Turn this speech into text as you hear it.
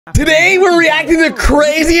Today, we're reacting to the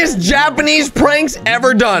craziest Japanese pranks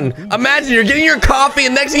ever done. Imagine you're getting your coffee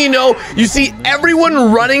and next thing you know, you see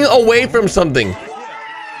everyone running away from something.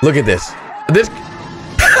 Look at this.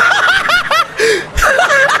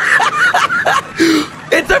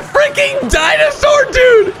 It's a freaking dinosaur,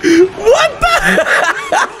 dude. What the?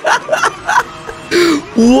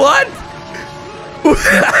 What?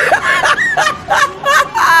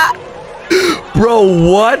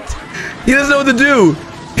 Bro, what? He doesn't know what to do.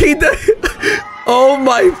 Oh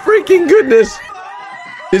my freaking goodness.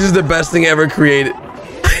 This is the best thing ever created.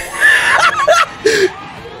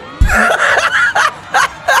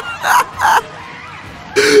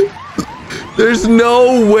 There's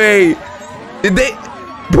no way. Did they?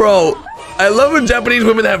 Bro, I love when Japanese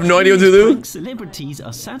women have no idea what to do. Celebrities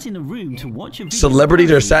are sat in a room to watch a video. Celebrities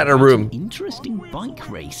are sat in a room. Interesting bike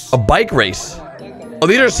race. A bike race. Oh,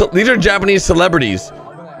 these are Japanese celebrities.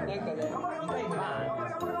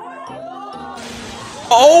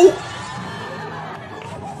 Oh,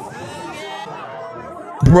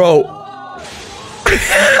 bro.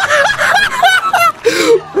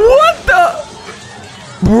 What the,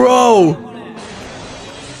 bro?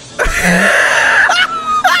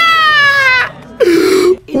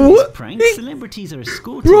 In this prank, celebrities are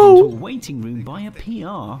escorted into a waiting room by a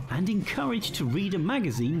PR and encouraged to read a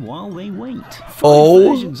magazine while they wait. Five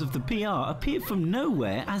versions of the PR appear from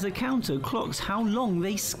nowhere as a counter clocks how long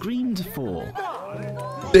they screamed for.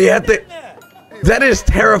 They had to. That is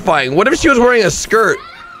terrifying. What if she was wearing a skirt?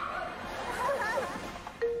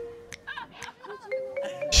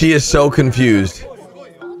 She is so confused.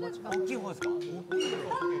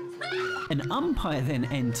 An umpire then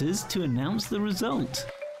enters to announce the result.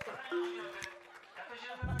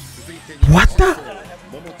 What the?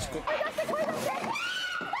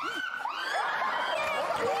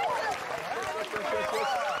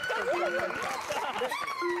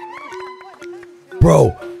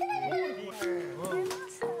 Bro.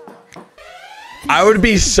 I would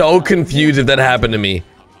be so confused if that happened to me.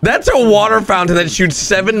 That's a water fountain that shoots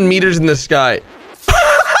 7 meters in the sky.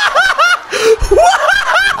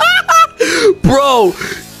 Bro.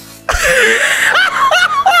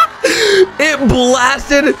 It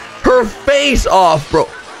blasted her face off, bro.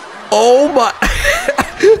 Oh my.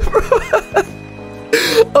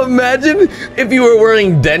 Imagine if you were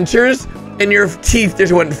wearing dentures and your teeth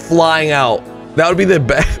just went flying out. That would be the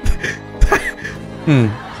best.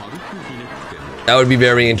 That would be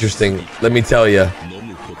very interesting. Let me tell you.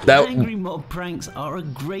 Angry mob pranks are a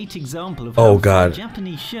great example of how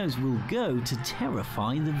Japanese shows will go to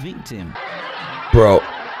terrify the victim. Bro,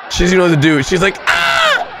 she doesn't know what to do. She's like,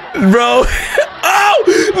 ah! Bro. Oh,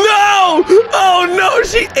 no! Oh, no,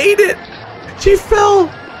 she ate it. She fell.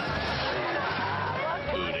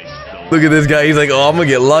 Look at this guy. He's like, oh, I'm gonna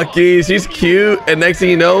get lucky. She's cute. And next thing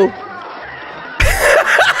you know,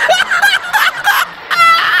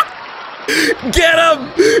 get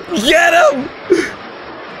him! Get him!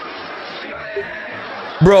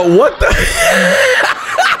 Bro, what the?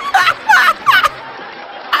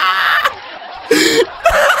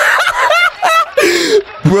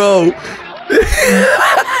 Bro.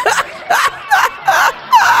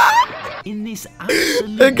 In this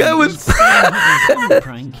absolutely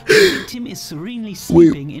prank, the victim is serenely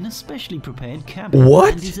sleeping in a specially prepared cabin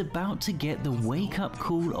and is about to get the wake-up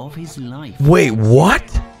call of his life. Wait,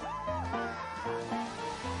 what?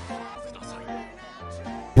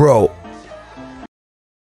 Bro.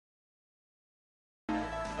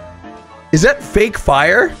 Is that fake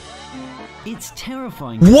fire? It's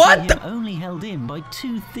terrifying to see him only held in by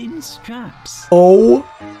 2 thin straps. Oh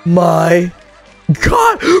my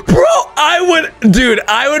God. Bro, I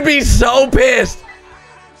would be so pissed.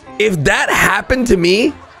 If that happened to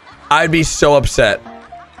me, I'd be so upset.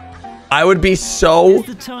 I would be so... It's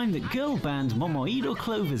the time that girl band Momoiro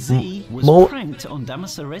Clover Z was pranked on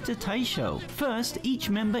Damasareta Taisho. First, each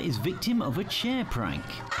member is victim of a chair prank.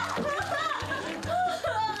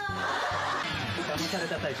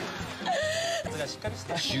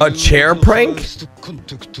 A chair prank?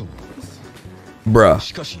 Bruh.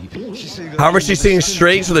 However, she's sitting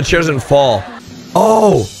straight so the chair doesn't fall.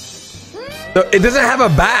 Oh! It doesn't have a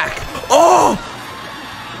back. Oh!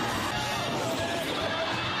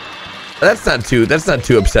 That's not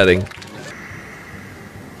too upsetting.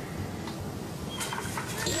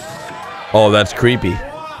 Oh, that's creepy.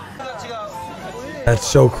 That's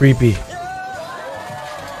so creepy.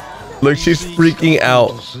 Look, she's freaking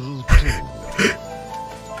out.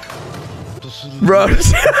 Bro.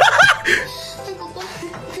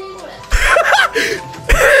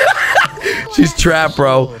 She's trapped,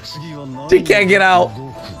 bro. She can't get out.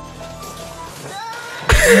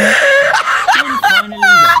 And finally,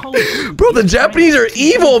 the Bro, the Japanese are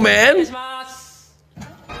evil, man.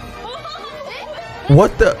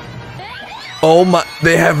 What the? Oh my,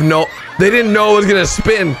 they didn't know it was gonna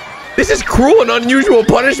spin. This is cruel and unusual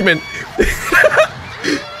punishment.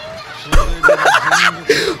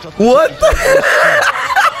 What the?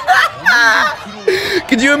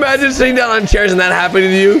 Could you imagine sitting down on chairs and that happening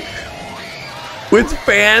to you? With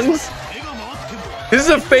fans? This is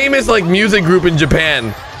a famous like music group in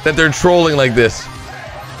Japan that they're trolling like this.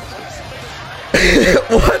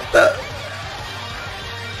 What the?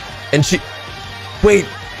 And wait,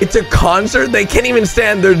 it's a concert? They can't even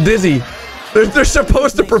stand, they're dizzy. They're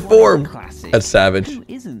supposed to perform. That's savage. Who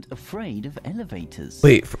isn't afraid of elevators?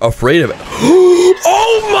 Wait, afraid of it?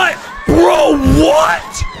 Oh my, bro,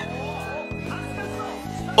 what?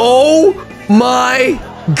 Oh my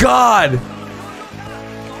God.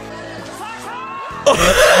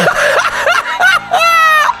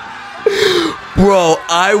 Bro,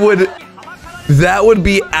 that would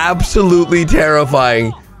be absolutely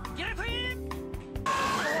terrifying.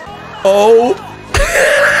 Oh.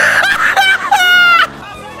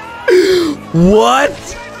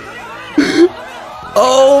 What?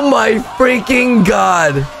 Oh my freaking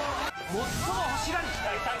God.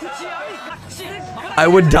 I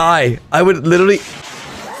would die. I would literally.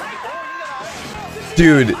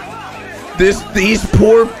 Dude.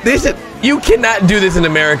 You cannot do this in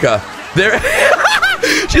America.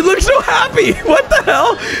 She looks so happy. What the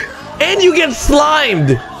hell? And you get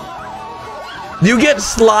slimed. You get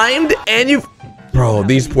slimed and you. Bro,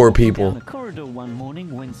 these poor people. The corridor one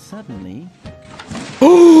morning when suddenly.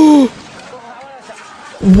 Oh!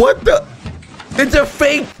 What the? It's a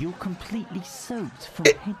fake. You're completely soaked from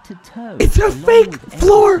head to toe. It's a fake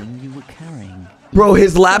floor. You were carrying. Bro,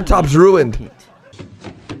 his laptop's ruined.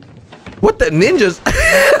 What the ninjas?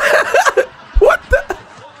 What the?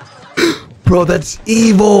 Bro, that's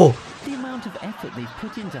evil. The amount of effort they've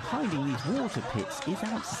put into hiding these water pits is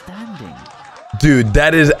outstanding. Dude,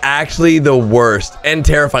 that is actually the worst and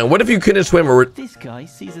terrifying. What if you couldn't swim or... This guy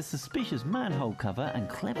sees a suspicious manhole cover and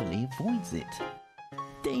cleverly avoids it.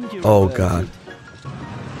 Danger oh, averted. God.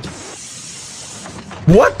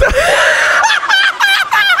 What the...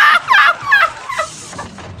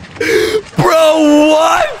 Bro,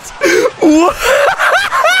 what? What?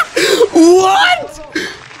 What?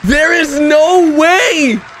 There is no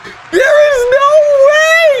way. There is no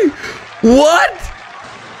way. What?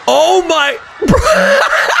 Oh my.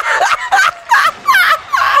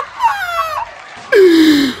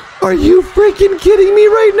 Are you freaking kidding me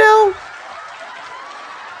right now?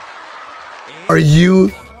 Are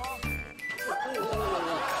you?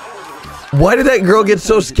 Why did that girl get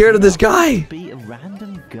so scared of this guy? Be a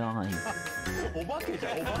random guy.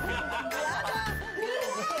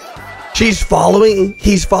 He's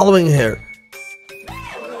following her.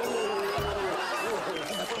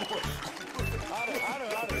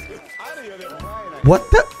 What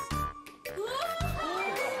the?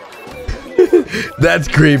 That's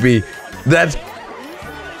creepy. That's...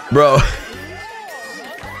 Bro.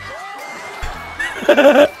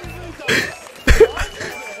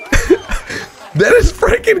 That is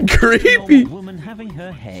freaking creepy. Woman having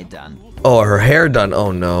her hair done. Oh, her hair done.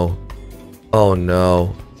 Oh no. Oh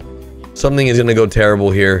no. Something is gonna go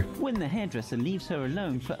terrible here. When the hairdresser leaves her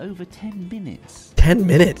alone for over 10 minutes. 10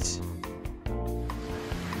 minutes?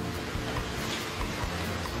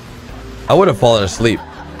 I would have fallen asleep.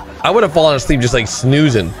 I would have fallen asleep just like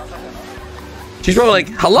snoozing. She's probably like,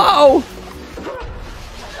 hello?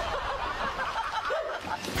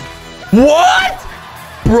 What?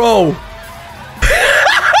 Bro.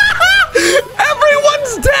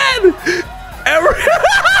 Everyone's dead.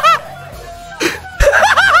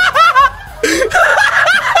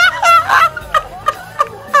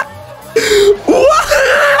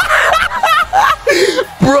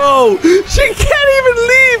 Bro, she can't even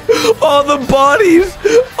leave all the bodies.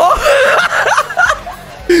 Oh.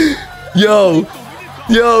 Yo,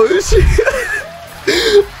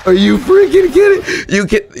 are you freaking kidding?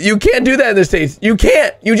 You can't do that in the States. You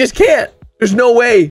can't. You just can't. There's no way.